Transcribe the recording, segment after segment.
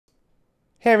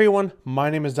Hey everyone, my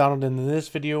name is Donald, and in this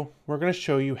video we're going to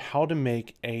show you how to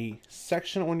make a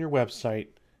section on your website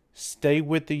stay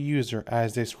with the user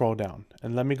as they scroll down.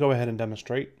 And let me go ahead and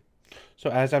demonstrate. So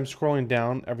as I'm scrolling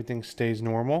down, everything stays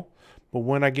normal, but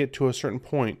when I get to a certain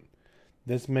point,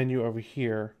 this menu over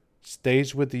here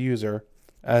stays with the user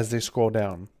as they scroll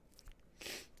down.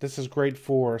 This is great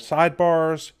for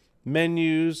sidebars,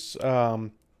 menus,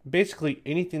 basically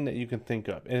anything that you can think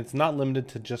of. And it's not limited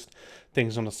to just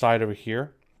things on the side over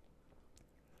here.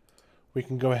 We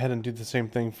can go ahead and do the same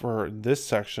thing for this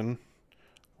section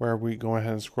where we go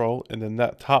ahead and scroll, and then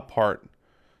that top part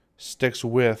sticks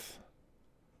with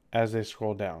as they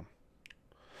scroll down.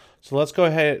 So let's go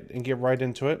ahead and get right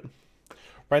into it.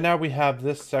 Right now we have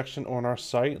this section on our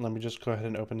site. Let me just go ahead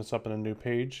and open this up in a new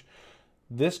page.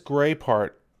 This gray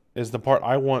part is the part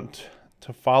I want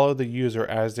to follow the user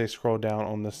as they scroll down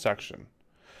on this section.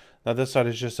 Now this site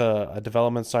is just a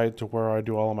development site to where I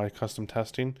do all of my custom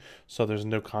testing, so there's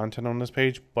no content on this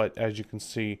page, but as you can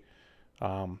see,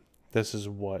 this is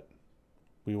what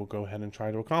we will go ahead and try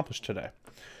to accomplish today.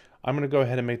 I'm going to go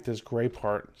ahead and make this gray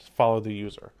part follow the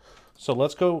user. So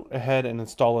let's go ahead and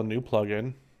install a new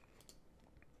plugin,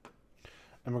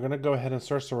 and we're going to go ahead and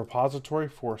search the repository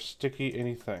for sticky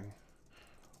anything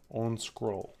on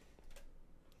scroll.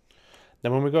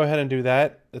 Then when we go ahead and do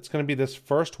that, it's going to be this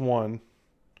first one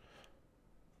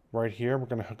right here. We're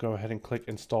going to go ahead and click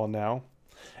install now.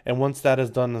 And once that is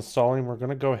done installing, we're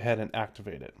going to go ahead and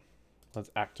activate it.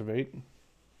 Let's activate.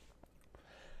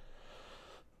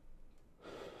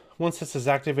 Once this is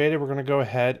activated, we're going to go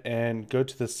ahead and go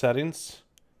to the settings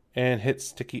and hit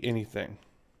sticky anything.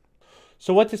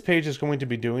 So what this page is going to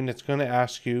be doing, it's going to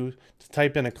ask you to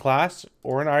type in a class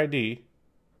or an ID,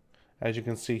 as you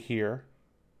can see here,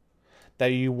 that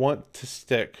you want to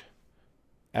stick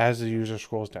as the user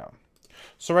scrolls down.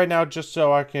 So right now, just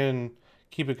so I can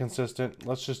keep it consistent,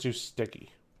 let's just do sticky.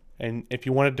 And if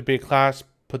you want it to be a class,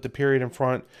 put the period in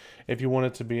front. If you want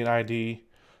it to be an ID,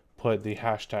 put the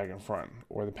hashtag in front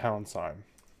or the pound sign.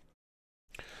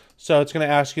 So it's going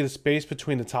to ask you the space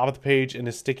between the top of the page and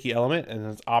the sticky element, and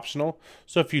it's optional.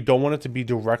 So if you don't want it to be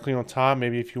directly on top,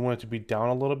 maybe if you want it to be down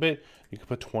a little bit, you can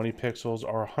put 20 pixels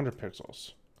or 100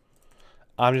 pixels.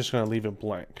 I'm just going to leave it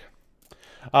blank.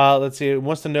 Let's see, it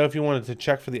wants to know if you wanted to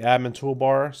check for the admin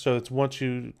toolbar. So it wants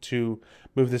you to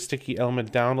move the sticky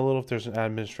element down a little if there's an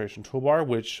administration toolbar,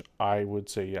 which I would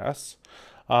say yes.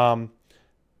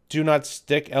 Do not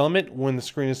stick element when the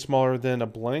screen is smaller than a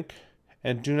blank,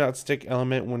 and do not stick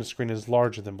element when the screen is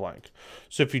larger than blank.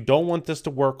 So if you don't want this to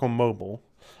work on mobile,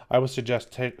 I would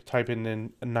suggest typing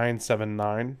in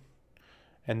 979,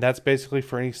 and that's basically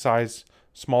for any size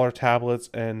smaller tablets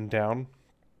and down.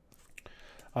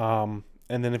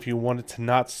 And then if you wanted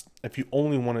to if you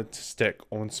only wanted to stick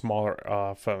on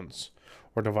smaller phones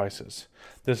or devices,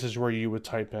 this is where you would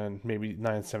type in maybe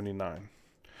 979.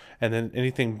 And then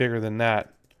anything bigger than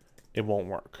that, it won't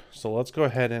work. So let's go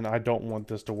ahead, and I don't want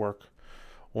this to work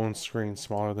on screen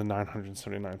smaller than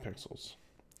 979 pixels.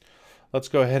 Let's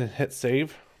go ahead and hit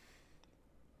save.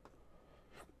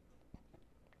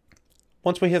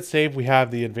 Once we hit save, we have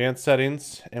the advanced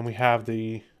settings, and we have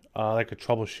the like a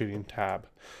troubleshooting tab.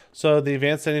 So the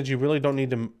advanced settings, you really don't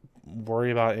need to worry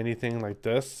about anything like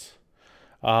this.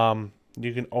 You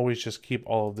can always just keep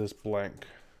all of this blank.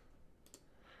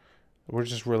 We're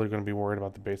just really going to be worried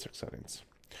about the basic settings.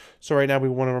 So right now we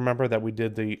want to remember that we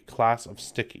did the class of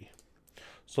sticky.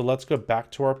 So let's go back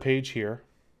to our page here,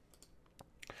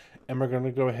 and we're going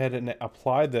to go ahead and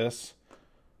apply this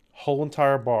whole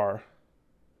entire bar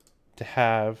to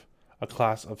have a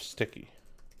class of sticky.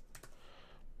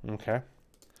 Okay.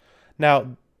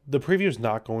 Now, the preview is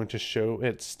not going to show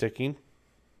it sticking,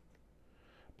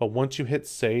 but once you hit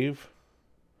save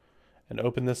and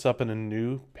open this up in a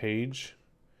new page,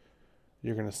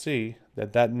 you're going to see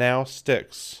that that now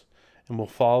sticks and will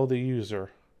follow the user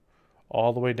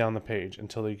all the way down the page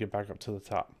until they get back up to the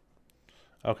top.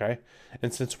 Okay,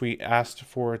 and since we asked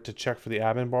for it to check for the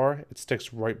admin bar, it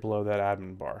sticks right below that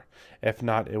admin bar. If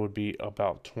not, it would be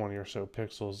about 20 or so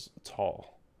pixels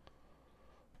tall.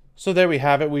 So there we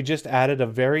have it. We just added a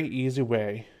very easy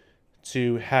way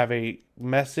to have a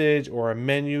message or a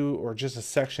menu or just a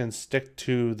section stick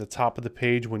to the top of the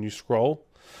page when you scroll.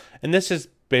 And this is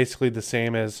basically the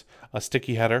same as a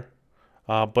sticky header,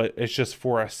 but it's just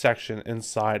for a section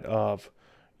inside of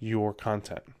your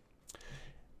content.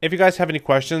 If you guys have any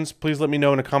questions, please let me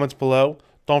know in the comments below.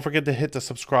 Don't forget to hit the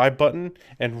subscribe button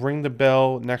and ring the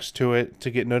bell next to it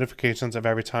to get notifications of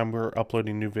every time we're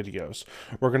uploading new videos.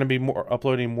 We're going to be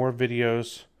uploading more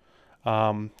videos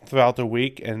throughout the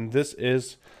week, and this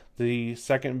is the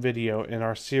second video in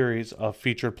our series of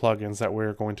featured plugins that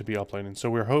we're going to be uploading. So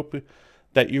we hope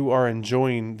that you are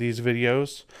enjoying these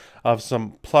videos of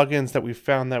some plugins that we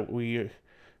found that we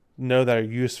know that are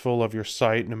useful of your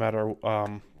site, no matter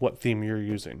what theme you're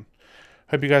using.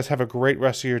 Hope you guys have a great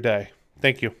rest of your day.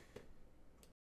 Thank you.